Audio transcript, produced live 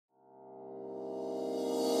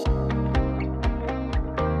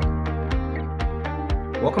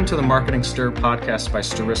Welcome to the Marketing Stir podcast by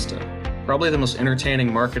Stirista, probably the most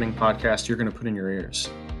entertaining marketing podcast you're going to put in your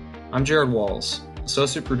ears. I'm Jared Walls,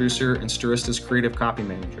 associate producer and Stirista's creative copy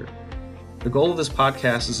manager. The goal of this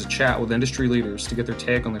podcast is to chat with industry leaders to get their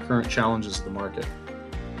take on the current challenges of the market,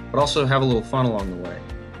 but also have a little fun along the way.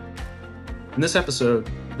 In this episode,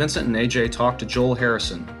 Vincent and AJ talk to Joel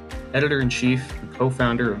Harrison, editor-in-chief and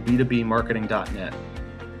co-founder of B2BMarketing.net.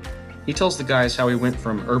 He tells the guys how he went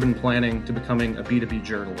from urban planning to becoming a B2B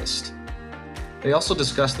journalist. They also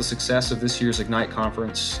discuss the success of this year's Ignite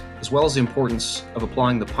conference, as well as the importance of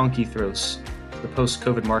applying the punk ethos to the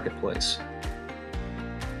post-COVID marketplace.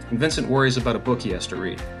 And Vincent worries about a book he has to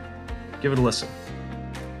read. Give it a listen.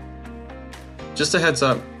 Just a heads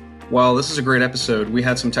up, while this is a great episode, we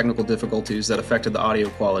had some technical difficulties that affected the audio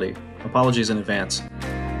quality. Apologies in advance.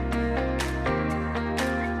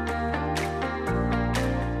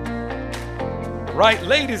 Right,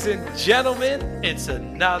 ladies and gentlemen, it's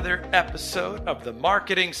another episode of the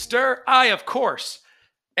Marketing Stir. I, of course,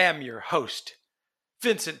 am your host,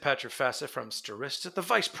 Vincent Petrofessa from Stirista, the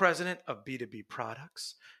Vice President of B2B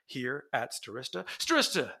Products here at Stirista.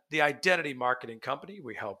 Stirista, the identity marketing company.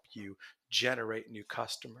 We help you generate new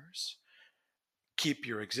customers, keep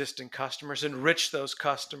your existing customers, enrich those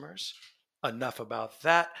customers. Enough about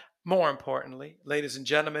that. More importantly, ladies and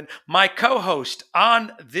gentlemen, my co-host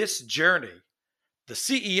on this journey, the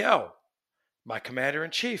CEO, my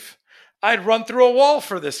commander-in-chief. I'd run through a wall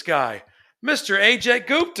for this guy, Mr. AJ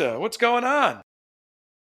Gupta. What's going on?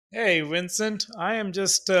 Hey, Vincent. I am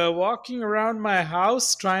just walking around my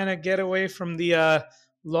house trying to get away from the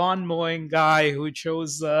lawn mowing guy who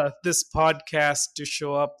chose this podcast to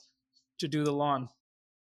show up to do the lawn.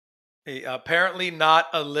 Apparently not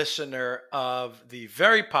a listener of the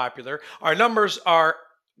very popular. Our numbers are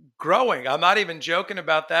growing. I'm not even joking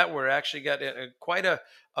about that. We're actually got quite a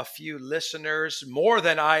few listeners, more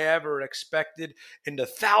than I ever expected, into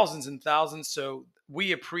thousands and thousands. So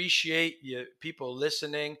we appreciate you people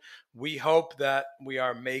listening. We hope that we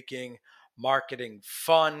are making marketing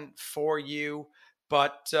fun for you.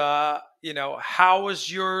 But how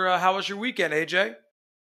was your weekend, AJ?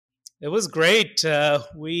 It was great.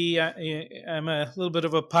 I'm a little bit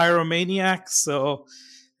of a pyromaniac, so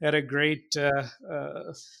had a great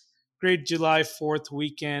July 4th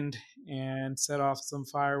weekend and set off some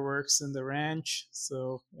fireworks in the ranch.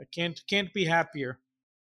 So I can't be happier.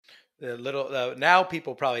 Now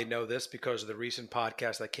people probably know this because of the recent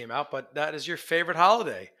podcast that came out, but that is your favorite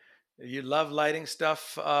holiday. You love lighting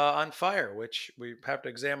stuff on fire, which we have to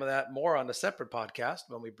examine that more on a separate podcast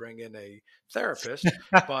when we bring in a therapist.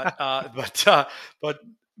 But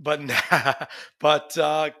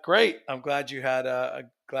great. I'm glad you had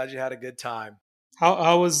a good time.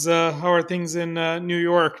 How are things in New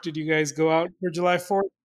York? Did you guys go out for July 4th?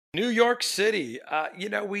 New York City,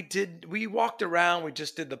 we walked around, we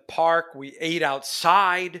just did the park, we ate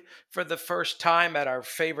outside for the first time at our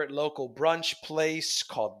favorite local brunch place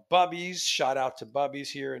called Bubby's. Shout out to Bubby's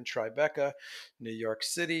here in Tribeca, New York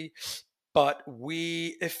City. But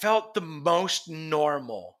it felt the most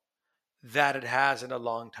normal that it has in a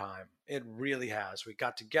long time. It really has. We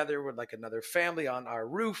got together with like another family on our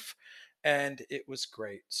roof, and it was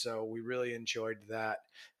great. So we really enjoyed that.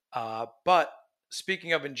 But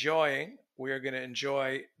speaking of enjoying, we are going to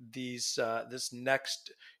enjoy this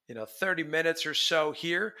next 30 minutes or so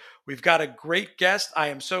here. We've got a great guest. I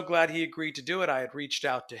am so glad he agreed to do it. I had reached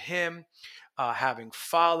out to him, having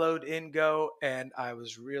followed InGo, and I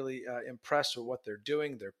was really impressed with what they're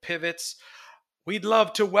doing, their pivots. We'd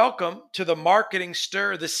love to welcome to the Marketing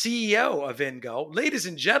Stir the CEO of InGo, ladies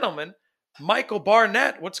and gentlemen, Michael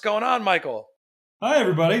Barnett. What's going on, Michael? Hi,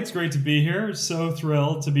 everybody. It's great to be here. So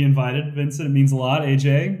thrilled to be invited. Vincent, it means a lot.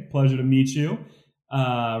 AJ, pleasure to meet you.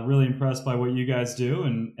 Really impressed by what you guys do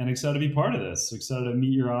and excited to be part of this. Excited to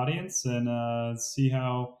meet your audience and see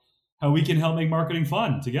how we can help make marketing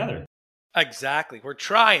fun together. Exactly. We're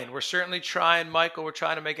trying. We're certainly trying, Michael. We're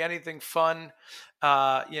trying to make anything fun,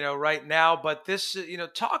 right now. But this,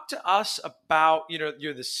 talk to us about,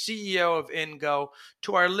 you're the CEO of InGo.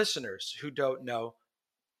 To our listeners who don't know,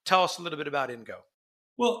 tell us a little bit about InGo.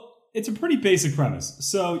 Well, it's a pretty basic premise.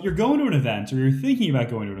 So you're going to an event or you're thinking about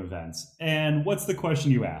going to an event. And what's the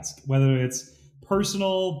question you ask? Whether it's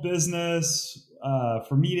personal, business,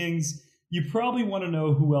 for meetings, you probably want to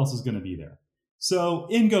know who else is going to be there. So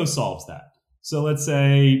InGo solves that. So let's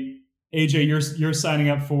say, AJ, you're signing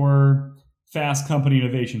up for Fast Company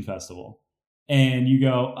Innovation Festival. And you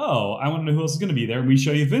go, oh, I want to know who else is going to be there. And we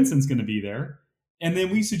show you Vincent's going to be there. And then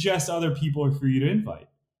we suggest other people for you to invite.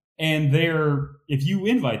 And if you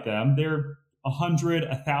invite them, they're 100,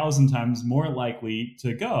 1,000 times more likely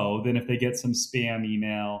to go than if they get some spam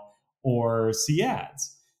email or see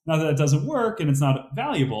ads. Now that doesn't work and it's not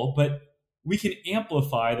valuable, but we can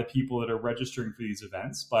amplify the people that are registering for these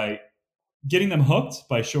events by getting them hooked,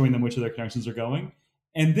 by showing them which of their connections are going,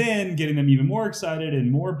 and then getting them even more excited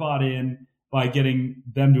and more bought in by getting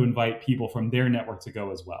them to invite people from their network to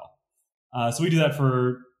go as well. So we did that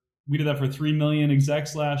for 3 million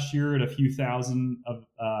execs last year at a few thousand of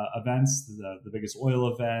events, the biggest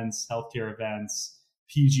oil events, healthcare events,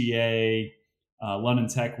 PGA, London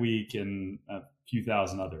Tech Week, and a few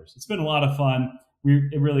thousand others. It's been a lot of fun.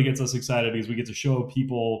 It really gets us excited because we get to show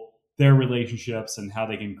people their relationships and how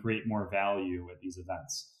they can create more value at these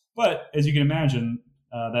events. But as you can imagine,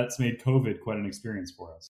 that's made COVID quite an experience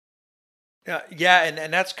for us. Yeah,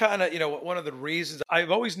 and that's kind of, one of the reasons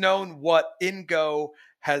I've always known what InGo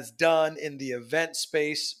has done in the event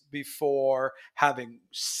space before, having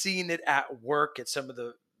seen it at work at some of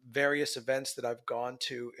the various events that I've gone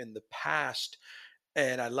to in the past.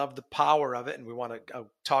 And I love the power of it. And we want to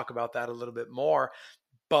talk about that a little bit more.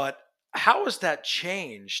 But how has that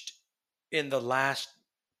changed in the last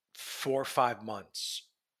 4 or 5 months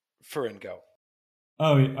for InGo?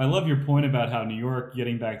 Oh, I love your point about how New York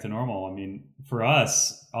getting back to normal. I mean, for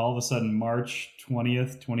us, all of a sudden March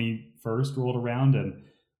 20th, 21st rolled around and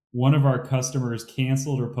one of our customers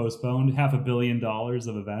canceled or postponed $500 million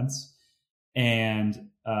of events. And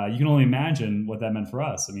you can only imagine what that meant for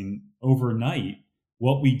us. I mean, overnight,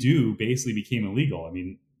 what we do basically became illegal. I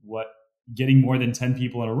mean, getting more than 10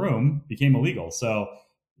 people in a room became illegal. So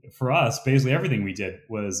for us, basically everything we did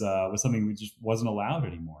was something we just wasn't allowed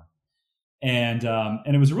anymore. And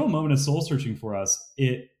it was a real moment of soul searching for us.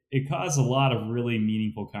 It caused a lot of really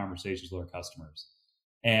meaningful conversations with our customers.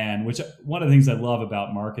 And one of the things I love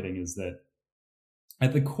about marketing is that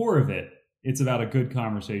at the core of it, it's about a good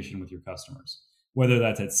conversation with your customers, whether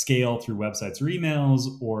that's at scale through websites or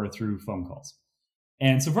emails or through phone calls.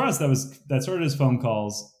 And so for us, that started as phone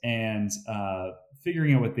calls and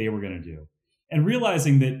figuring out what they were going to do and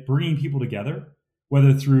realizing that bringing people together,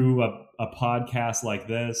 whether through a podcast like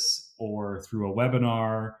this or through a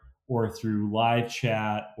webinar or through live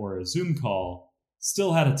chat or a Zoom call,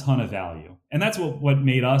 still had a ton of value. And that's what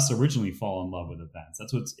made us originally fall in love with events.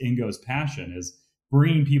 That's what's InGo's passion, is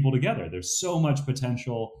bringing people together. There's so much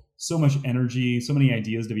potential, so much energy, so many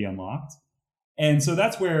ideas to be unlocked. And so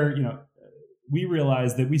that's where, we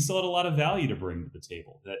realized that we still had a lot of value to bring to the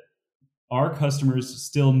table, that our customers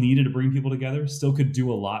still needed to bring people together, still could do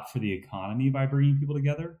a lot for the economy by bringing people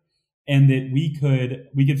together, and that we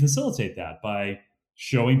could facilitate that by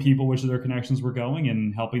showing people which of their connections were going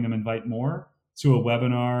and helping them invite more to a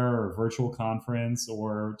webinar or a virtual conference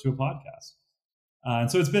or to a podcast. And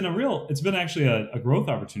so it's been actually a growth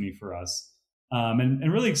opportunity for us,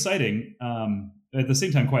 and really exciting. At the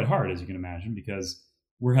same time, quite hard, as you can imagine, because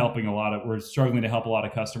we're struggling to help a lot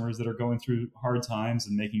of customers that are going through hard times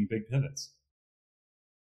and making big pivots.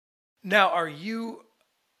 Now, are you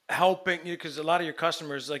helping, because a lot of your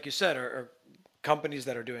customers, like you said, are companies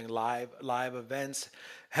that are doing live events.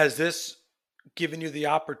 Has this given you the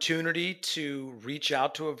opportunity to reach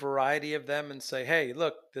out to a variety of them and say, hey,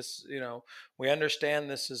 look, this, we understand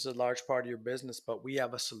this is a large part of your business, but we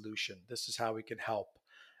have a solution. This is how we can help.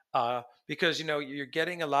 Because, you're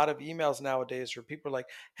getting a lot of emails nowadays where people are like,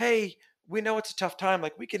 hey, we know it's a tough time.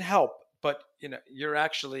 Like, we can help. But, you're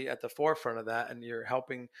actually at the forefront of that and you're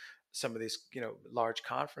helping some of these, large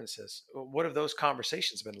conferences. What have those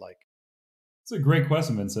conversations been like? It's a great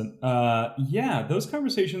question, Vincent. Yeah, those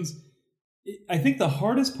conversations, I think the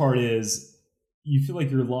hardest part is you feel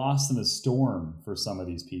like you're lost in a storm for some of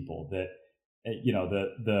these people, that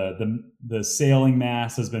the sailing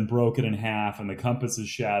mast has been broken in half and the compass is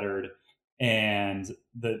shattered and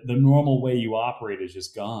the normal way you operate is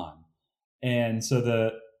just gone. And so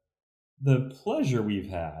the pleasure we've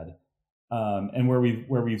had, and where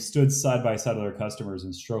we've stood side by side with our customers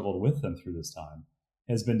and struggled with them through this time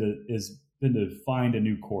has been to find a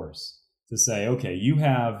new course, to say, okay, you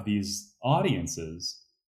have these audiences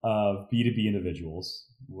of B2B individuals,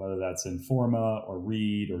 whether that's Informa or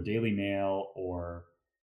Reed or Daily Mail or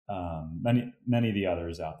many of the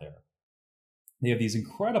others out there. They have these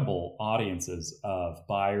incredible audiences of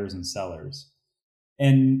buyers and sellers,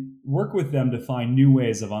 and work with them to find new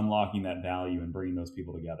ways of unlocking that value and bringing those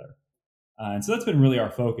people together. And so that's been really our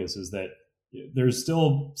focus, is that there's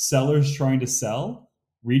still sellers trying to sell,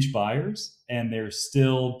 reach buyers, and there's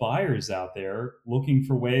still buyers out there looking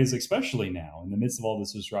for ways, especially now in the midst of all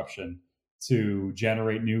this disruption, to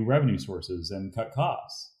generate new revenue sources and cut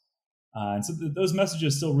costs. And so those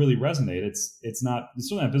messages still really resonate. It's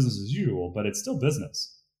still not business as usual, but it's still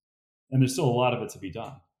business. and there's still a lot of it to be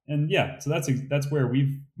done. And yeah, so that's where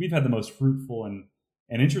we've had the most fruitful and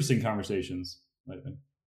interesting conversations lately.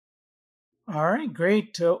 All right,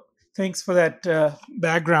 great. Thanks for that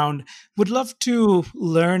background. Would love to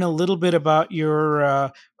learn a little bit about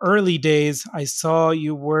your early days. I saw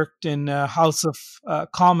you worked in House of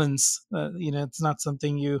Commons. It's not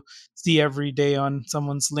something you see every day on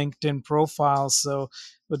someone's LinkedIn profile. So,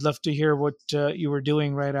 would love to hear what you were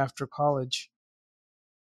doing right after college.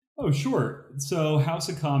 Oh, sure. So House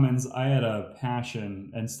of Commons, I had a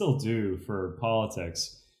passion and still do for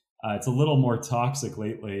politics. It's a little more toxic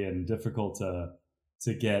lately and difficult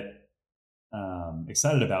to get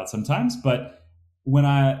excited about sometimes. But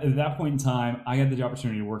at that point in time, I had the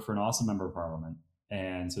opportunity to work for an awesome member of parliament,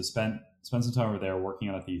 and so spent some time over there working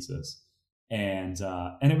on a thesis. And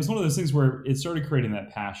it was one of those things where it started creating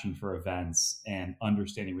that passion for events and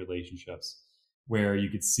understanding relationships, where you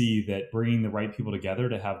could see that bringing the right people together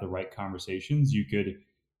to have the right conversations, you could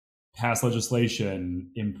pass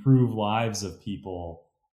legislation, improve lives of people,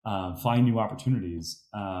 find new opportunities.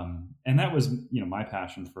 And that was, my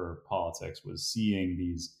passion for politics, was seeing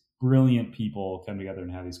these brilliant people come together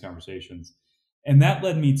and have these conversations. And that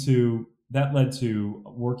led to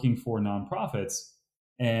working for nonprofits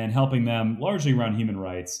and helping them largely around human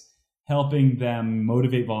rights, helping them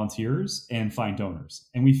motivate volunteers and find donors.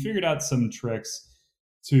 And we figured out some tricks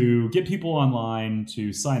to get people online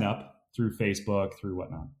to sign up through Facebook, through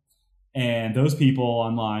whatnot. And those people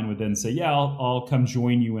online would then say, yeah, I'll come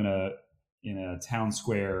join you in a town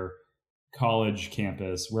square, college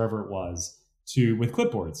campus, wherever it was, with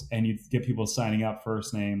clipboards. And you'd get people signing up,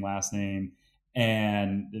 first name, last name,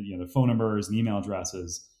 and the phone numbers and email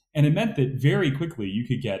addresses. And it meant that very quickly you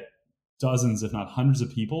could get dozens, if not hundreds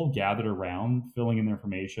of people gathered around, filling in their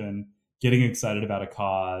information, getting excited about a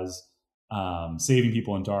cause, saving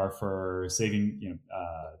people in Darfur,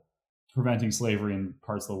 preventing slavery in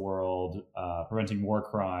parts of the world, preventing war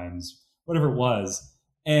crimes, whatever it was.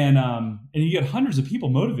 And you get hundreds of people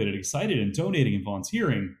motivated, excited, and donating and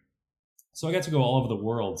volunteering. So I got to go all over the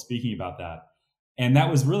world speaking about that. And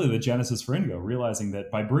that was really the genesis for InGo, realizing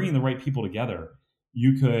that by bringing the right people together,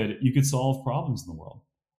 you could solve problems in the world.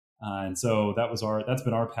 And so that's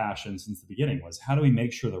been our passion since the beginning, was how do we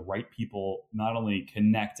make sure the right people not only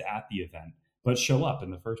connect at the event, but show up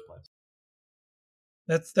in the first place.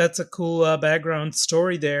 That's a cool background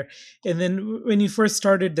story there. And then when you first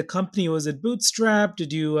started the company, was it bootstrapped?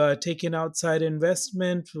 Did you take in outside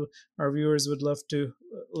investment? Our viewers would love to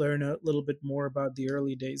learn a little bit more about the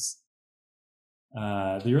early days.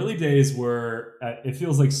 The early days were, it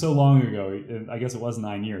feels like so long ago. I guess it was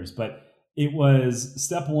 9 years, but it was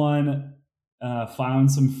step one,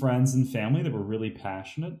 found some friends and family that were really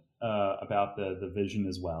passionate about the vision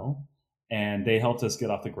as well. And they helped us get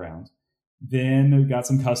off the ground. Then we got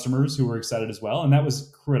some customers who were excited as well. And that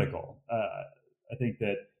was critical. I think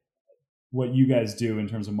that what you guys do in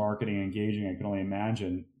terms of marketing and engaging, I can only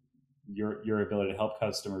imagine your ability to help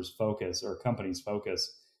customers focus, or companies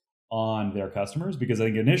focus on their customers. Because I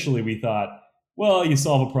think initially we thought, well, you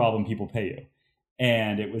solve a problem, people pay you.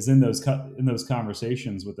 And it was in those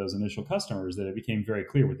conversations with those initial customers that it became very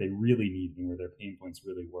clear what they really needed and where their pain points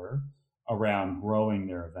really were around growing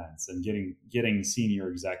their events and getting senior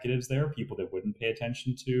executives there, people that wouldn't pay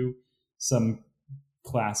attention to some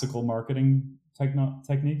classical marketing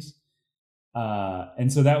techniques.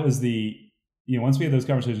 And so that was once we had those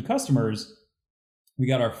conversations with customers, we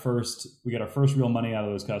got our first real money out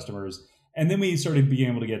of those customers. And then we started being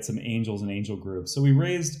able to get some angels and angel groups. So we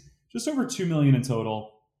raised just over $2 million in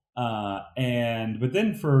total. But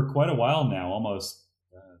then for quite a while now, almost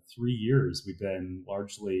 3 years, we've been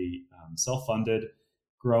largely self-funded,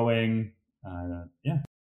 growing.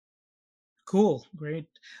 Cool, great.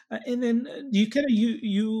 And then you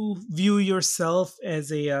you view yourself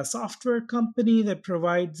as a software company that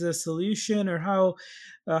provides a solution, or how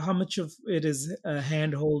much of it is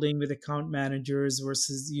hand holding with account managers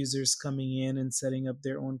versus users coming in and setting up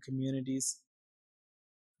their own communities?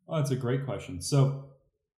 Oh, that's a great question. So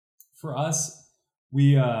for us,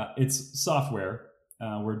 it's software.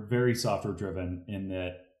 We're very software driven in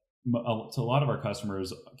that a lot of our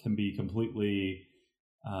customers can be completely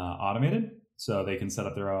automated. So they can set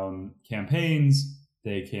up their own campaigns.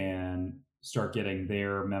 They can start getting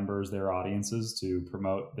their members, their audiences to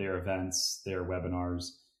promote their events, their webinars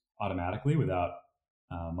automatically without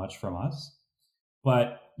much from us.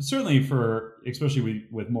 But certainly especially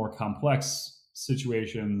with more complex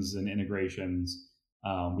situations and integrations,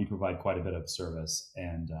 we provide quite a bit of service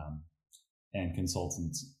and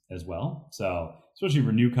consultants as well. So especially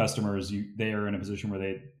for new customers, they are in a position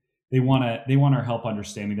where they want our help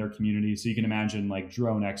understanding their community. So you can imagine like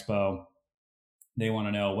Drone Expo, they want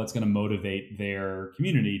to know what's going to motivate their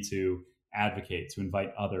community to advocate, to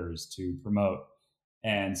invite others, to promote.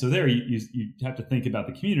 And so there you have to think about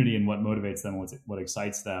the community and what motivates them, what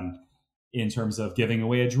excites them in terms of giving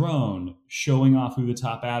away a drone, showing off who the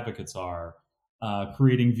top advocates are,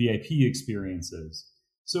 creating VIP experiences.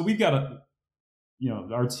 So we've got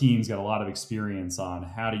our team's got a lot of experience on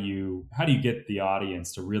how do you get the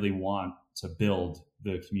audience to really want to build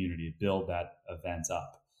the community, build that event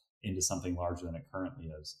up into something larger than it currently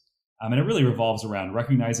is. And it really revolves around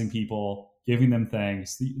recognizing people, giving them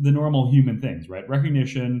thanks, the normal human things, right?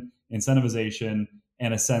 Recognition, incentivization,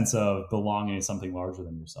 and a sense of belonging to something larger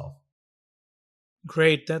than yourself.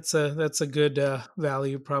 Great, that's a good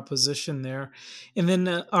value proposition there. And then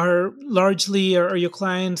are your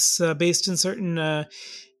clients based in certain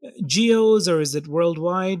geos, or is it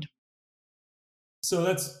worldwide? So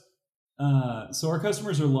that's so our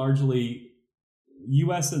customers are largely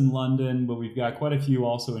U.S. and London, but we've got quite a few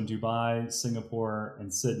also in Dubai, Singapore,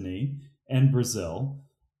 and Sydney, and Brazil.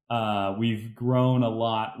 We've grown a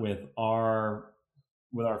lot with our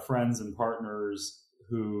friends and partners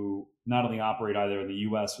who not only operate either in the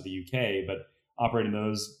U.S. or the U.K., but operate in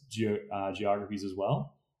those geographies as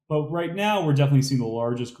well. But right now, we're definitely seeing the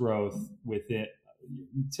largest growth with it.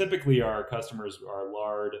 Typically, our customers are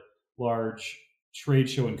large trade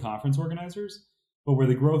show and conference organizers. But where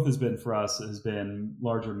the growth has been for us has been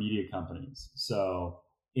larger media companies. So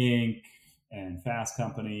Inc. and Fast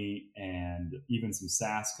Company and even some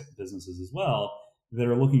SaaS businesses as well that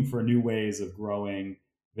are looking for new ways of growing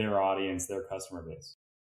their audience, their customer base.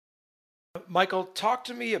 Michael, talk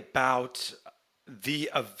to me about the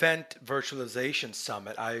Event Virtualization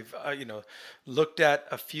Summit. I've looked at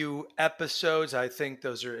a few episodes. I think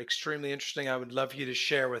those are extremely interesting. I would love you to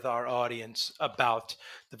share with our audience about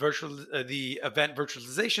the Event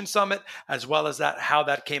Virtualization Summit, as well as how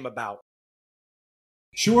that came about.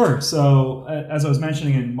 Sure. So as I was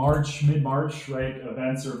mentioning, in mid-March, right,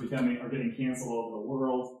 events are getting canceled all over the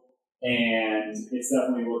world, and it's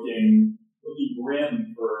definitely looking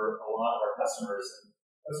grim for a lot of our customers. And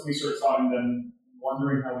that's when we started talking to them,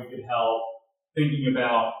 wondering how we could help, thinking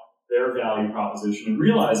about their value proposition, and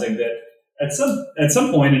realizing that at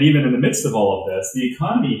some point, and even in the midst of all of this, the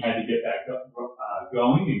economy had to get back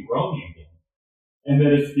going and growing again. And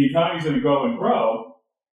that if the economy is going to grow and grow,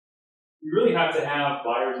 you really have to have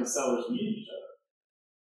buyers and sellers meeting each other.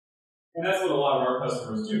 And that's what a lot of our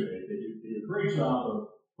customers do. They do a great job of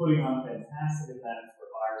putting on fantastic events for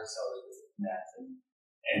buyers and sellers to connect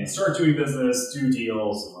and start doing business, do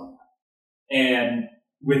deals, and whatnot. And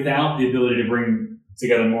without the ability to bring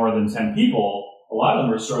together more than 10 people, a lot of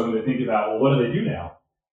them are struggling to think about, well, what do they do now?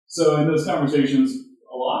 So in those conversations,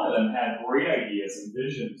 a lot of them had great ideas and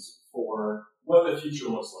visions for what the future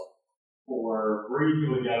looks like, for bringing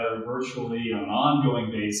people together virtually on an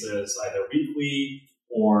ongoing basis, either weekly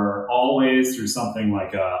or always through something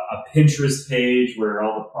like a Pinterest page where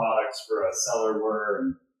all the products for a seller were,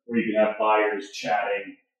 and where you could have buyers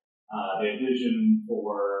chatting. They had vision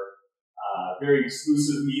for very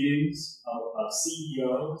exclusive meetings of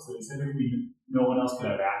CEOs that typically no one else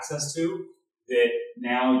could have access to, that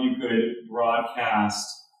now you could broadcast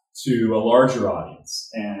to a larger audience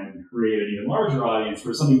and create an even larger audience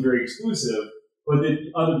for something very exclusive, but that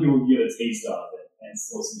other people would get a taste of it and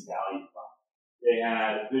still see value from it. They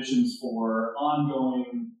had visions for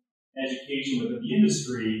ongoing education within the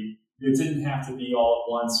industry that didn't have to be all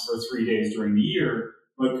at once for 3 days during the year,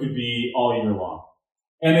 but could be all year long.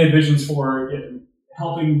 And they had visions for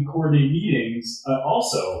helping coordinate meetings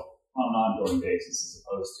also on an ongoing basis as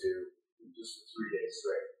opposed to just for 3 days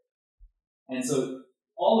straight. And so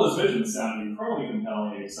all those visions sounded incredibly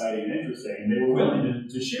compelling and exciting and interesting, and they were willing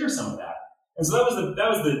to share some of that. And so that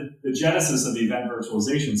was the genesis of the Event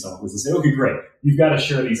Virtualization Summit, was to say, okay, great, you've got to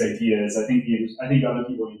share these ideas. I think other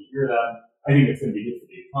people need to hear them. I think it's going to be good for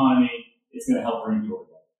the economy. It's going to help bring people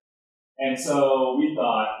together. And so we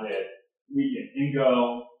thought that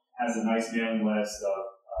InGo has a nice mailing list of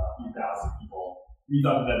a few thousand people. We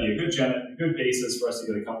thought that'd be a good basis for us to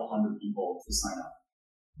get a couple hundred people to sign up.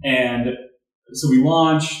 And so we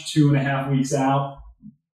launched 2.5 weeks out.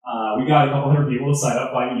 We got a couple hundred people to sign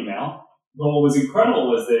up by email. But what was incredible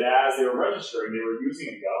was that as they were registering, they were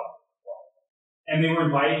using InGo, and they were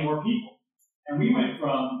inviting more people. And we went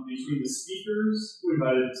from between the speakers who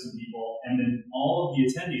invited some people and then all of the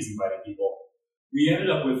attendees inviting people, we ended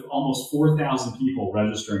up with almost 4,000 people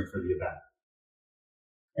registering for the event.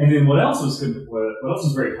 And then what else was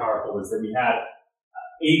very powerful was that we had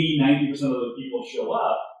 80-90% of the people show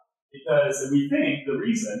up, because we think the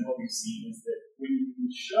reason, what we've seen, is that when you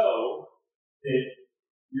show that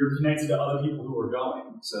you're connected to other people who are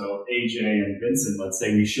going. So AJ and Vincent, let's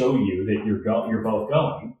say we show you that you're both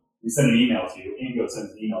going. We send an email to you. InGo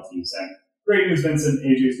sends an email to you saying, "Great news, Vincent.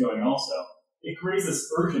 AJ's going also." It creates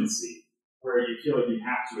this urgency where you feel like you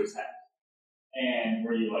have to attend, and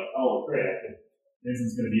where you're like, "Oh, great!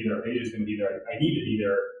 Vincent's going to be there. AJ's going to be there. I need to be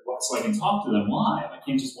there so I can talk to them live. I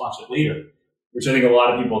can't just watch it later," which I think a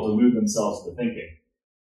lot of people delude themselves into thinking.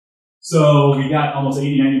 So we got almost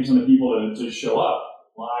 80-90% of people to show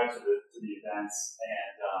up live to the events,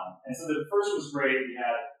 and so the first was great. We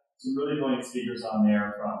had some really brilliant speakers on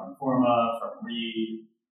there from Informa, from Reed,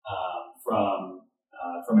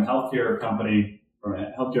 from a healthcare company, from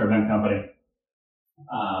a healthcare event company,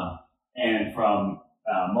 and from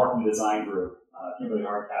Marketing Design Group, Kimberly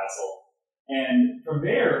Hardcastle. And from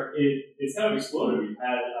there, it's kind of exploded. We've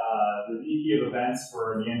had the VP of events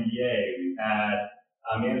for the NBA. We've had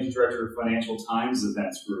Managing Director of Financial Times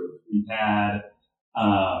Events Group. We've had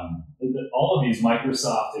all of these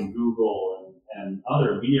Microsoft and Google and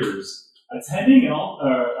other leaders attending and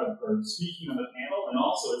or speaking on the panel and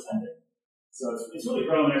also attending. So it's really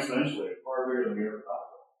grown exponentially, far bigger than we ever thought.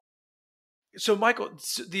 So, Michael,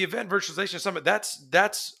 the Event Virtualization Summit,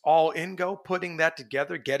 that's all InGo putting that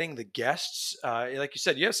together, getting the guests. Like you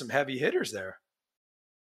said, you have some heavy hitters there.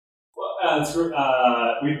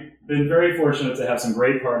 Well, we've been very fortunate to have some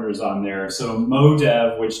great partners on there. So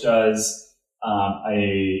MoDev, which does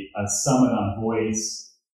a summit on voice,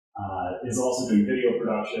 is also doing video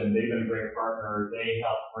production. They've been a great partner. They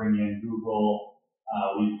helped bring in Google.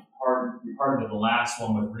 We partnered in the last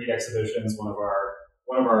one with Reed Exhibitions, one of our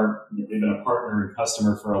they've been a partner and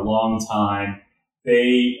customer for a long time.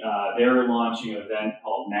 They're launching an event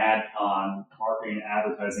called MadCon, Marketing and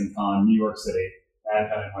Advertising Con, New York City,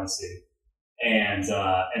 MadCon NYC. And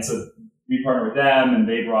so we partnered with them, and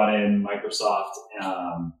they brought in Microsoft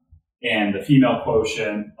and the female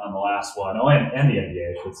quotient on the last one. Oh, and the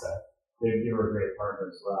NBA, I should say. They were a great partner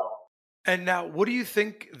as well. And now, what do you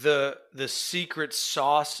think the secret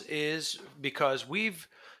sauce is? Because we've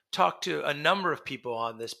talked to a number of people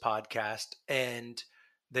on this podcast, and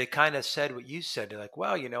they kind of said what you said. They're like,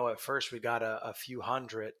 well, at first we got a few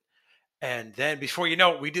hundred. And then before you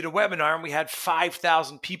know it, we did a webinar and we had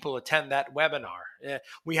 5,000 people attend that webinar.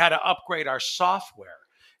 We had to upgrade our software.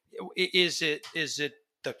 Is it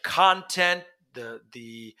the content,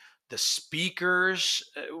 the speakers?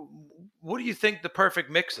 What do you think the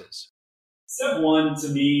perfect mix is? Step one to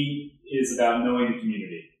me is about knowing the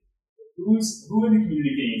community. Who in the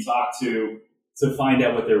community can you talk to find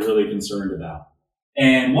out what they're really concerned about?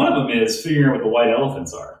 And one of them is figuring out what the white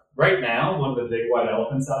elephants are. Right now, one of the big white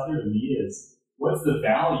elephants out there to me is, what's the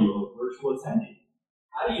value of virtual attending?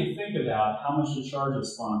 How do you think about how much to charge a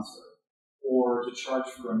sponsor, or to charge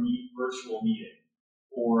for a virtual meeting,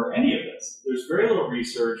 or any of this? There's very little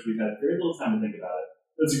research. We've had very little time to think about it.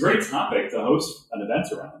 But it's a great topic to host an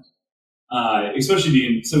event around.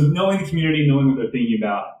 So knowing the community, knowing what they're thinking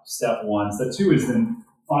about, step one. Step two is then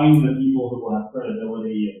finding the people who will have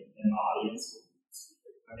credibility and audience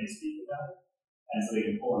when they speak about it, and so they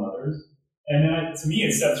can pull in others. And then to me,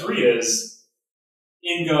 step three is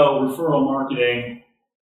InGo referral marketing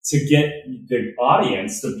to get the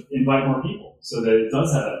audience to invite more people, so that it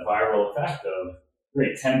does have that viral effect of,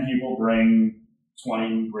 great, 10 people bring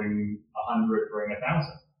 20, bring 100, bring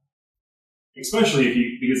 1,000.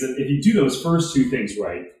 Especially because if you do those first two things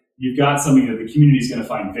right, you've got something that the community is going to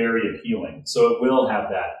find very appealing. So it will have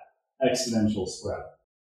that exponential spread.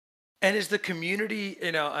 And is the community,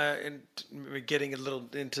 and getting a little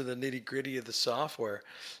into the nitty gritty of the software,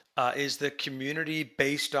 is the community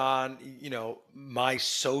based on, my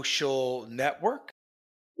social network?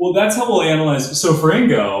 Well, that's how we'll analyze. So for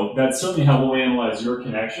InGo, that's certainly how we'll analyze your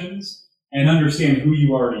connections and understand who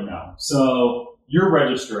you already know. So you're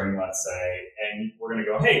registering, let's say, and we're going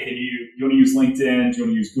to go, hey, do you want to use LinkedIn? Do you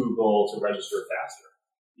want to use Google to register faster?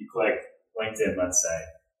 You click LinkedIn, let's say.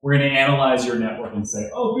 We're going to analyze your network and say,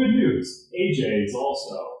 oh, good news, AJ is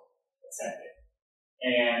also attending.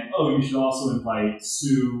 And, oh, you should also invite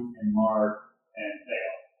Sue and Mark and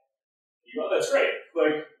Dale. You go, oh, that's great.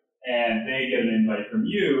 Click, and they get an invite from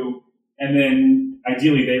you. And then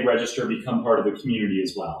ideally they register, become part of the community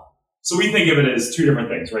as well. So we think of it as two different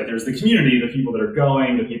things, right? There's the community, the people that are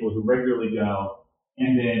going, the people who regularly go,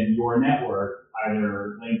 and then your network,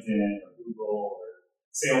 either LinkedIn or Google or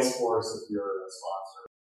Salesforce if you're a sponsor.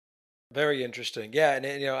 Very interesting. Yeah.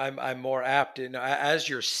 And, I'm more apt to, as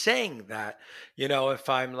you're saying that, if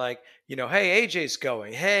I'm like, hey, AJ's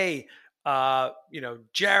going, hey,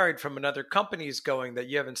 Jared from another company is going that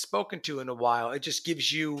you haven't spoken to in a while. It just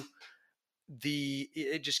gives you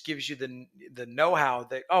it just gives you the know-how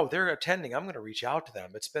that, oh, they're attending, I'm going to reach out to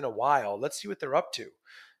them, it's been a while, let's see what they're up to.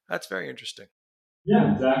 That's very interesting.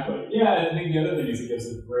 Yeah, exactly. Yeah, and I think the other thing is it gives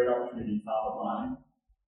a great opportunity top of mind.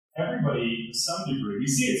 Everybody, to some degree, we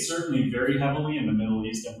see it certainly very heavily in the Middle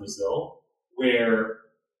East and Brazil, where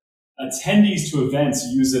attendees to events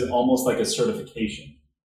use it almost like a certification.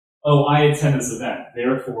 Oh, I attend this event,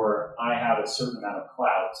 therefore I have a certain amount of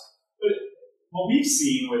clout. But what we've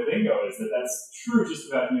seen with InGo is that that's true just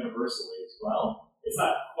about universally as well. It's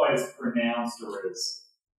not quite as pronounced or as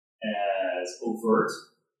overt,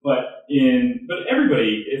 but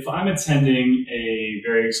everybody, if I'm attending a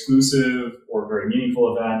very exclusive or very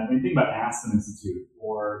meaningful event, I mean, think about Aspen Institute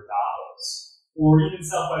or Davos or even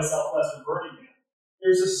South by Southwest or Burning Man.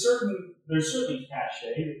 There's certainly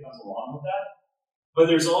cachet that comes along with that, but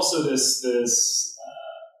there's also this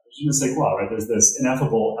je ne sais quoi, right? There's this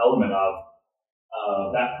ineffable element of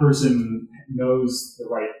that person is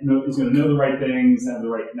going to know the right things, have the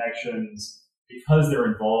right connections because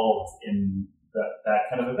they're involved in that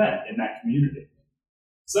kind of event in that community.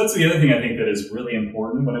 So that's the other thing I think that is really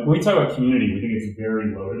important. When we talk about community, we think it's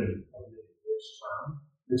very loaded and a really rich term.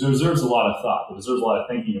 It deserves a lot of thought. It deserves a lot of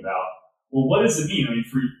thinking about, well, what does it mean? I mean,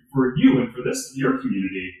 for you and for your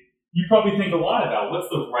community, you probably think a lot about what's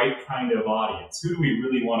the right kind of audience. Who do we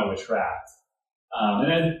really want to attract?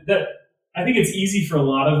 I think it's easy for a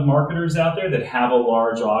lot of marketers out there that have a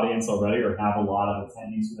large audience already or have a lot of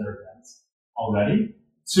attendees to their events already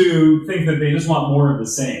to think that they just want more of the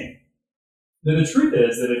same. Then the truth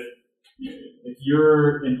is that if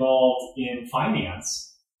you're involved in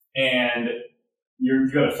finance and you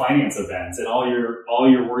go to finance events and all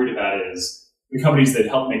you're worried about is the companies that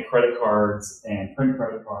help make credit cards and print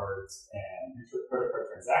credit cards and credit card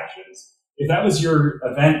transactions, if that was your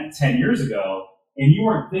event 10 years ago and you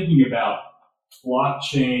weren't thinking about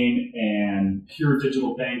blockchain and pure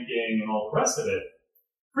digital banking and all the rest of it,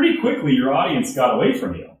 pretty quickly your audience got away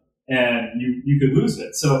from you and you could lose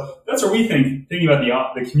it. So that's where we thinking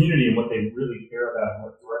about the community and what they really care about and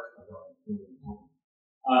what direction they're going is really important.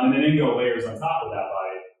 And then InGo layers on top of that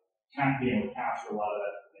by being able to capture a lot of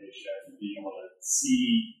that information and being able to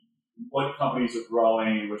see what companies are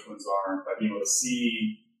growing and which ones aren't, by being able to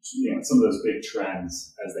see some of those big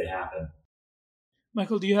trends as they happen.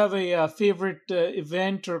 Michael, do you have a favorite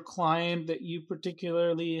event or client that you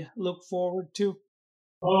particularly look forward to?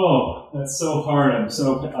 Oh, that's so hard. I've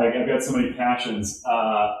got so many passions.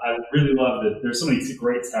 I really love that there's so many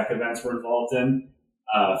great tech events we're involved in.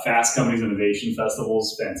 Fast Companies Innovation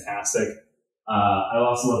Festivals, fantastic. I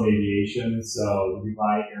also love aviation. So the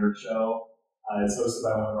Dubai Air Show is hosted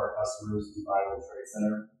by one of our customers, Dubai World Trade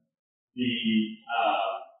Center.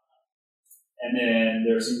 And then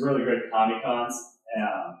there's some really great Comic-Cons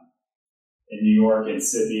in New York and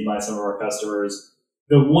Sydney by some of our customers.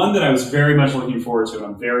 The one that I was very much looking forward to, and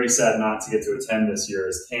I'm very sad not to get to attend this year,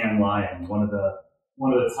 is Cannes Lion, one of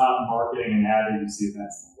the top marketing and ad agency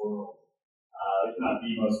events in the world, if not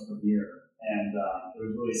the most premier. And it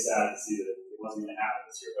was really sad to see that it wasn't going to happen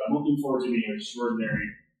this year. But I'm looking forward to being an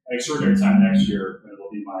extraordinary time next year when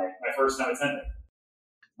it'll be my first time attending.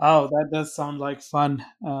 Oh, that does sound like fun.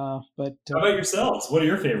 But how about yourselves? What are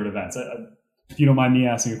your favorite events? If you don't mind me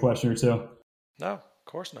asking a question or two. No, of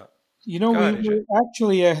course not. We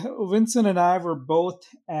actually, Vincent and I were both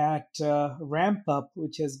at Ramp Up,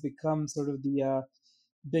 which has become sort of the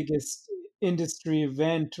biggest industry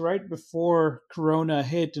event right before Corona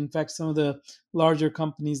hit. In fact, some of the larger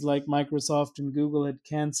companies like Microsoft and Google had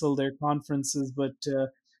canceled their conferences, but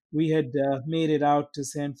we had made it out to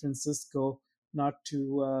San Francisco not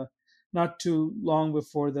too long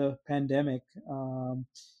before the pandemic.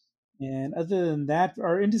 And other than that,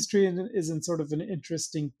 our industry is in sort of an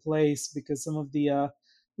interesting place because some of the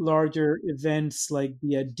larger events like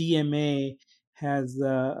the DMA has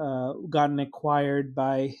gotten acquired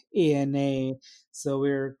by ANA. So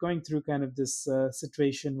we're going through kind of this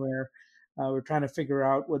situation where we're trying to figure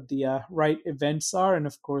out what the right events are. And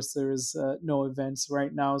of course, there is no events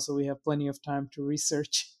right now, so we have plenty of time to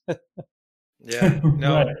research. Yeah,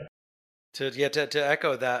 no. Right. To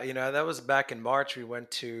echo that, that was back in March. We went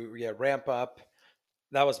to Ramp Up.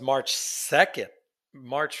 That was March 2nd.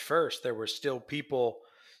 March 1st, there were still people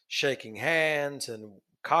shaking hands and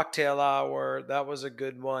cocktail hour. That was a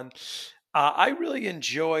good one. I really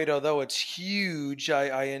enjoyed, although it's huge,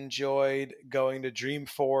 I enjoyed going to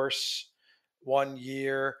Dreamforce one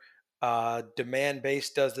year.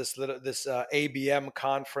 Demandbase does this ABM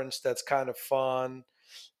conference that's kind of fun.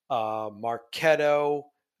 Marketo.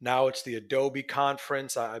 Now it's the Adobe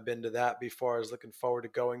conference. I've been to that before. I was looking forward to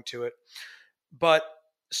going to it. But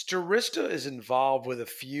Starista is involved with a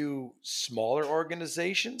few smaller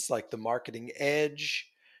organizations like the Marketing Edge,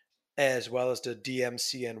 as well as the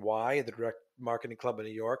DMCNY, the Direct Marketing Club in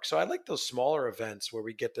New York. So I like those smaller events where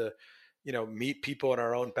we get to, meet people in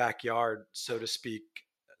our own backyard, so to speak.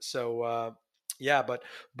 So yeah, but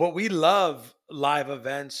we love live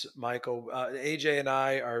events, Michael. AJ and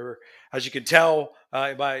I are, as you can tell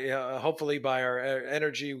by hopefully by our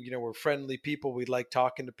energy, we're friendly people. We like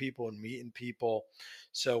talking to people and meeting people.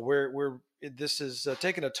 So we're this is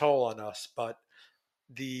taking a toll on us, but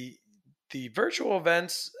the the virtual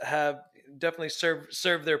events have definitely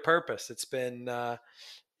served their purpose. It's been not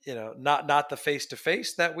the face to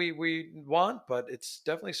face that we want, but it's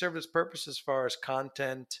definitely served its purpose as far as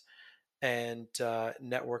content and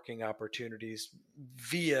networking opportunities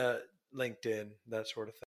via LinkedIn, that sort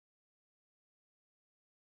of thing.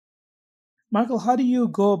 Michael, how do you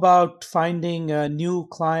go about finding new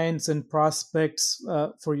clients and prospects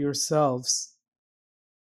for yourselves?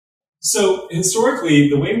 So historically,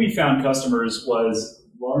 the way we found customers was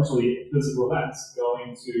largely physical events,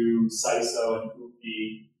 going to CISO and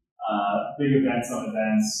Hoopy, big events on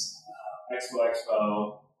events,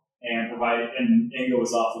 Expo, and InGo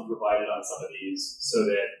was often provided on some of these so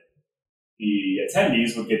that the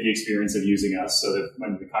attendees would get the experience of using us so that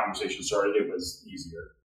when the conversation started, it was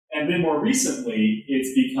easier. And then more recently,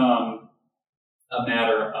 it's become a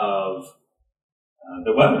matter of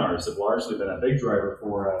the webinars have largely been a big driver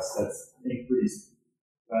for us. That's increased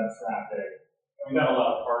web traffic. And we've had a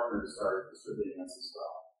lot of partners start distributing us as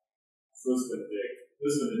well. So those have been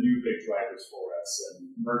the new big drivers for us, and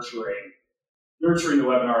nurturing the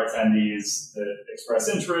webinar attendees that express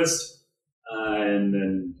interest, and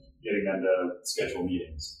then getting them to schedule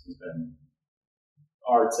meetings has been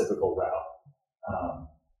our typical route.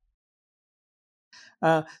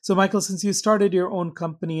 So, Michael, since you started your own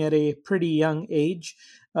company at a pretty young age,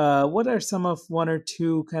 what are some of one or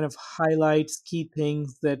two kind of highlights, key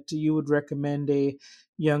things that you would recommend a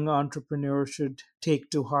young entrepreneur should take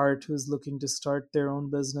to heart who's looking to start their own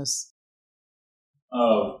business?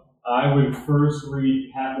 I would first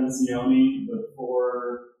read Pat Lencioni, the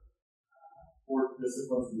four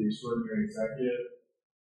disciplines of the extraordinary executive,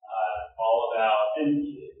 all about, and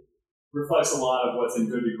reflects a lot of what's in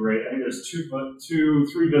Good to Great. I think there's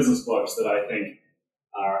three business books that I think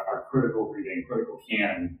are critical reading, critical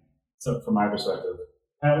canon, so from my perspective.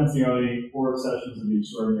 Pat Lencioni, 4 Sessions of the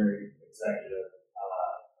Extraordinary Executive,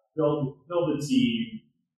 build a team,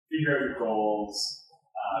 figure out your goals,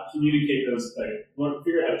 communicate those,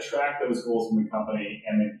 figure out how to track those goals in the company,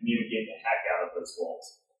 and then communicate the heck out of those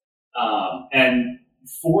goals. And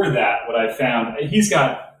for that, what I found, he's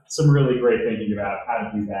got some really great thinking about how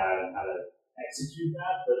to do that and how to execute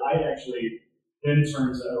that. But I actually then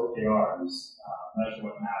turn to OKRs, measure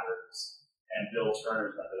what matters, and Bill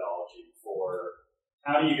Turner's methodology for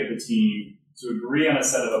how do you get the team to agree on a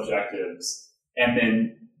set of objectives and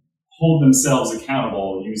then hold themselves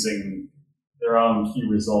accountable using their own key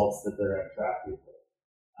results that they're going to track with.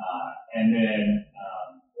 And then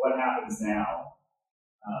What Happens Now,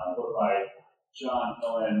 book by John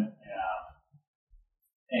Hillen,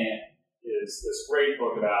 and is this great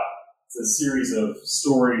book about, it's a series of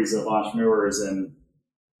stories of entrepreneurs, and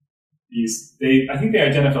I think they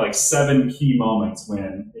identify like 7 key moments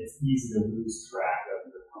when it's easy to lose track of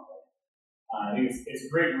your company. I think it's a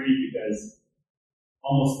great read because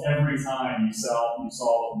almost every time you solve a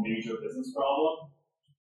major business problem,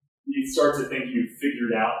 you start to think you've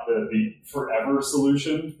figured out the forever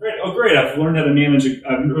solution. Right? Oh, great! I've learned how to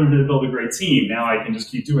I've learned how to build a great team. Now I can just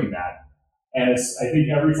keep doing that. And I think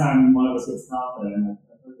every time one of us gets confident, and I've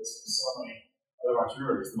heard this from so many other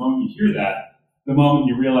entrepreneurs, the moment you hear that, the moment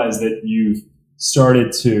you realize that the business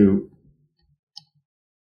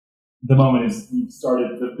has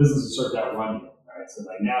started to outrun you, right? So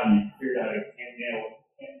like now you figured out how to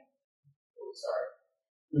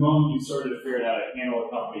the moment you started to figure out how to handle a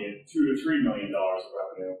company at $2 to $3 million of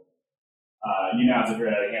revenue, you now have to figure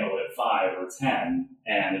out how to handle it at 5 or 10,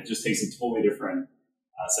 and it just takes a totally different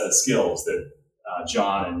set of skills that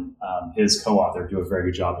John and his co-author do a very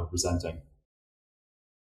good job of presenting.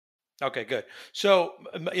 Okay, good. So,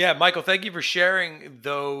 yeah, Michael, thank you for sharing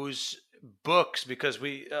those books, because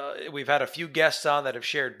we've had a few guests on that have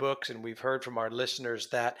shared books, and we've heard from our listeners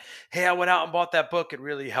that, hey, I went out and bought that book. It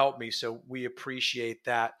really helped me. So we appreciate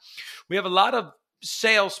that. We have a lot of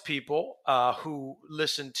salespeople who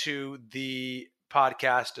listen to the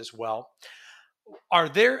podcast as well. Are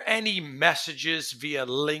there any messages via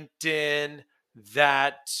LinkedIn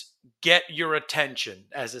that get your attention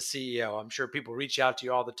as a CEO? I'm sure people reach out to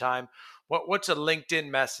you all the time. What's a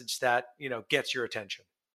LinkedIn message that, gets your attention?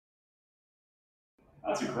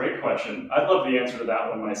 That's a great question. I'd love the answer to that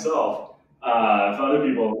one myself. If other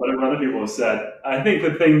people, whatever other people have said, I think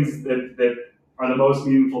the things that are the most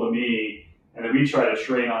meaningful to me and that we try to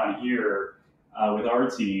train on here with our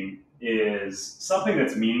team is something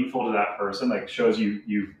that's meaningful to that person, like shows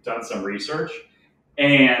you've done some research,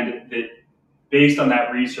 and that based on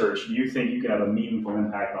that research, you think you can have a meaningful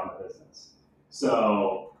impact on the business.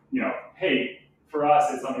 So, hey, for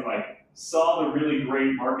us, it's something like, saw the really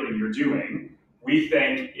great marketing you're doing. We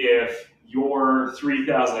think if your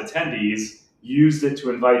 3,000 attendees used it to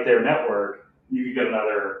invite their network, you could get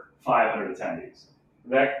another 500 attendees.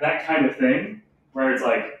 That kind of thing, where it's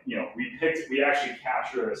like, we actually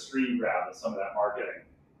capture a screen grab of some of that marketing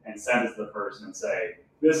and send it to the person and say,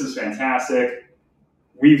 this is fantastic.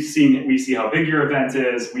 We see how big your event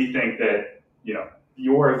is. We think that,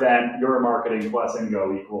 your event, your marketing plus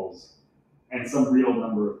InGo equals, and some real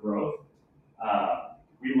number of growth.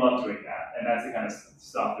 We love doing that, and that's the kind of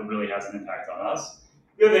stuff that really has an impact on us.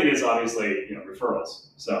 The other thing is obviously, referrals.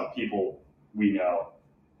 So people we know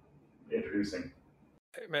introducing.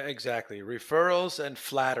 Exactly. Referrals and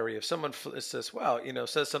flattery. If someone says, well,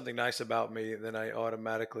 says something nice about me, then I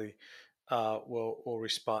automatically will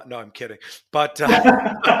respond. No, I'm kidding. But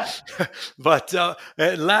and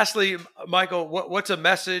lastly, Michael, what's a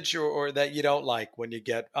message or that you don't like when you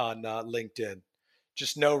get on LinkedIn?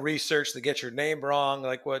 Just no research to get your name wrong.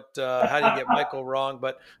 Like what? How do you get Michael wrong?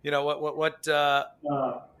 But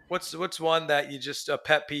what's one that you just a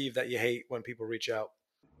pet peeve that you hate when people reach out?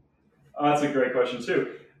 That's a great question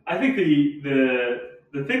too. I think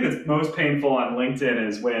the thing that's most painful on LinkedIn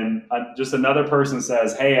is when just another person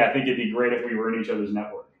says, "Hey, I think it'd be great if we were in each other's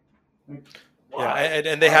network." Yeah,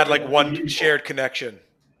 and they had like one shared connection.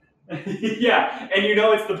 Yeah, and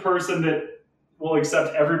it's the person that will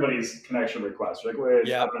accept everybody's connection request. Like,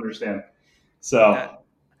 wait, I don't understand. So,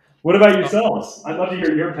 what about yourselves? I'd love to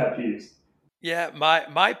hear your pet peeves. Yeah,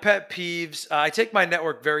 my pet peeves, I take my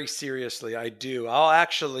network very seriously. I do. I'll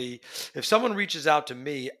actually, if someone reaches out to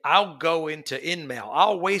me, I'll go into InMail.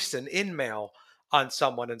 I'll waste an InMail on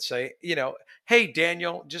someone and say, hey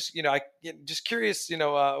Daniel, just just curious,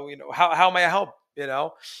 how may I help?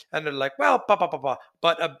 And they're like, well,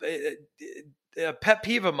 But a pet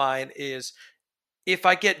peeve of mine is if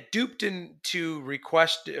I get duped into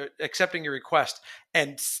accepting your request,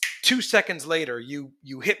 and 2 seconds later you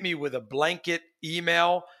hit me with a blanket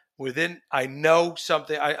email I know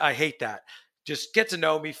something. I hate that. Just get to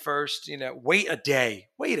know me first. Wait a day.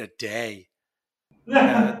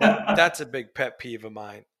 That's a big pet peeve of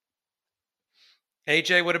mine.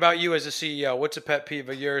 AJ, what about you as a CEO? What's a pet peeve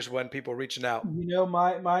of yours when people reaching out?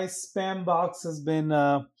 My spam box has been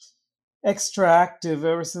extra active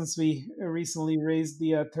ever since we recently raised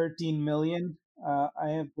the 13 million. I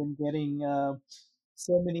have been getting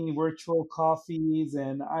so many virtual coffees,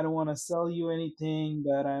 and I don't want to sell you anything,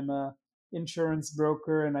 but I'm a insurance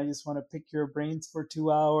broker and I just want to pick your brains for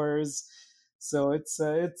 2 hours. So it's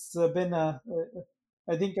been I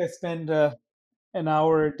think I spend an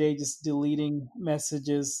hour a day just deleting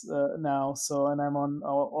messages now. So, and I'm on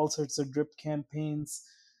all sorts of drip campaigns.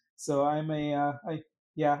 So I'm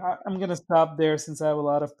gonna stop there since I have a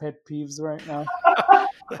lot of pet peeves right now.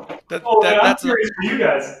 I'm curious for you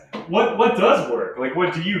guys. What does work? Like,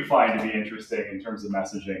 what do you find to be interesting in terms of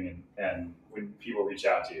messaging and when people reach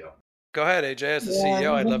out to you? Go ahead, AJ. As the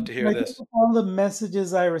CEO, I'd love to hear this. All the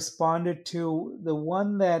messages I responded to, the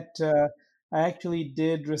one that I actually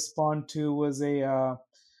did respond to was a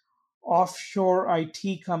offshore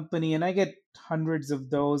IT company, and I get hundreds of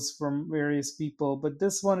those from various people. But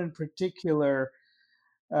this one in particular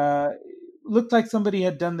uh, looked like somebody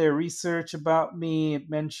had done their research about me. It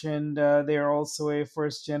mentioned they're also a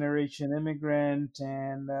first generation immigrant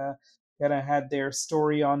and kind of had their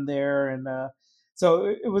story on there. And so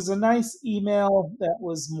it was a nice email that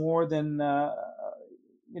was more than,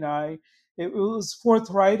 it was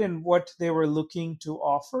forthright in what they were looking to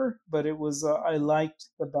offer, but it was, I liked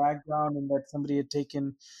the background and that somebody had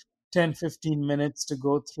taken 10-15 minutes to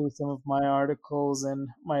go through some of my articles and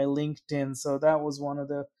my LinkedIn. So that was one of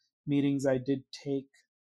the meetings I did take.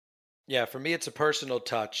 Yeah, for me, it's a personal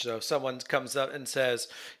touch. So if someone comes up and says,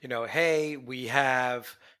 hey, we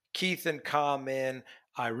have Keith in common.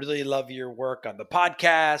 I really love your work on the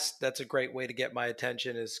podcast. That's a great way to get my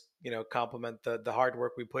attention is, compliment the hard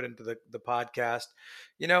work we put into the podcast,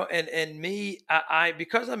 and me, I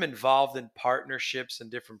because I'm involved in partnerships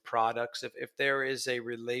and different products, if there is a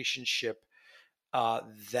relationship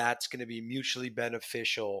that's going to be mutually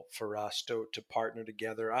beneficial for us to partner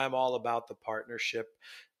together. I'm all about the partnership,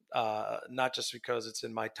 not just because it's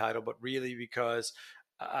in my title, but really because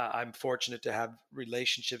I'm fortunate to have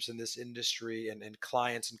relationships in this industry and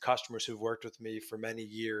clients and customers who've worked with me for many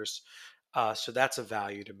years. So that's a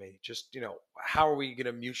value to me. Just, how are we going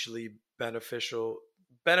to mutually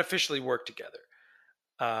beneficially work together?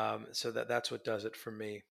 So that's what does it for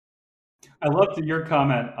me. I loved your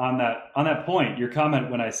comment on that point. Your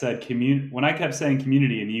comment when I said when I kept saying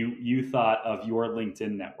community, and you thought of your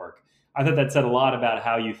LinkedIn network. I thought that said a lot about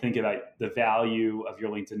how you think about the value of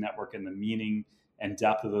your LinkedIn network and the meaning and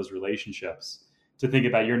depth of those relationships. To think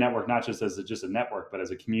about your network not just as just a network, but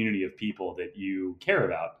as a community of people that you care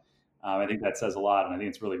about. I think that says a lot, and I think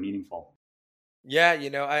it's really meaningful. Yeah,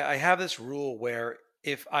 I have this rule where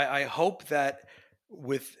if I hope that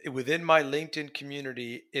within my LinkedIn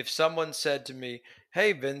community, if someone said to me,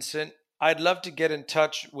 "Hey, Vincent, I'd love to get in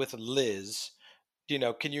touch with Liz.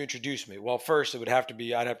 Can you introduce me?" Well, first it would have to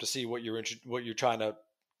be I'd have to see what you're trying to,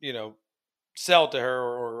 sell to her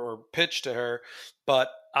or pitch to her. But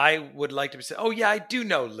I would like to be saying, "Oh yeah, I do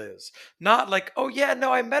know Liz." Not like, "Oh yeah,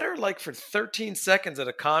 no, I met her like for 13 seconds at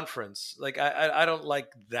a conference." Like I don't like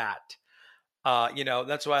that.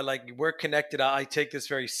 That's why we're connected. I take this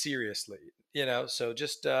very seriously, so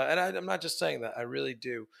just, and I'm not just saying that, I really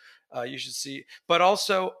do. You should see, but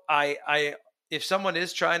also if someone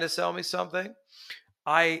is trying to sell me something,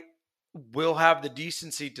 I will have the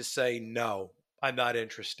decency to say, no, I'm not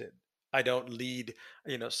interested. I don't lead,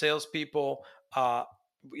 salespeople.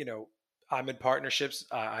 You know, I'm in partnerships.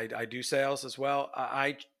 I do sales as well.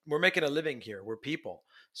 We're making a living here. We're people.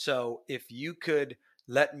 So if you could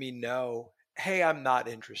let me know, hey, I'm not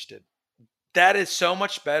interested. That is so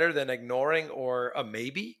much better than ignoring or a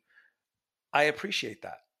maybe. I appreciate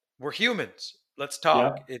that. We're humans. Let's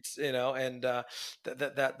talk. Yeah. It's, and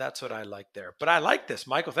that's what I like there. But I like this,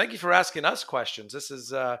 Michael. Thank you for asking us questions. This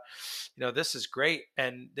is, this is great.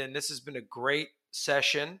 And then this has been a great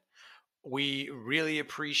session. We really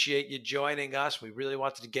appreciate you joining us. We really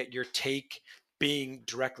wanted to get your take, being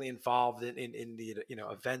directly involved in the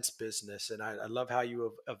events business, and I love how you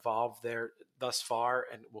have evolved there thus far,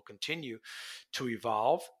 and will continue to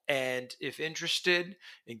evolve. And if interested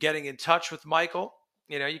in getting in touch with Michael,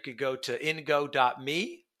 you could go to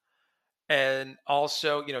InGo.me, and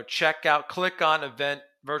also click on Event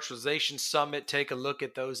Virtualization Summit. Take a look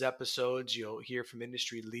at those episodes. You'll hear from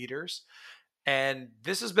industry leaders. And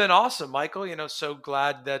this has been awesome, Michael. So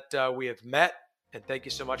glad that we have met. And thank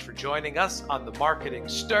you so much for joining us on the Marketing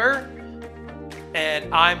Stir.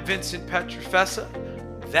 And I'm Vincent Pietrafesa.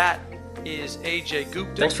 That is AJ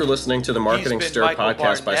Gupta. Thanks for listening to the Marketing Stir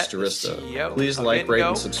podcast by Barnett, Starista. Please like, rate,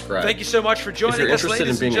 and subscribe. Thank you so much for joining us. If you're interested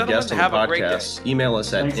in being a guest on the podcast, email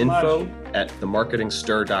us at info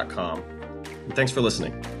info@themarketingstir.com. And thanks for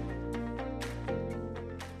listening.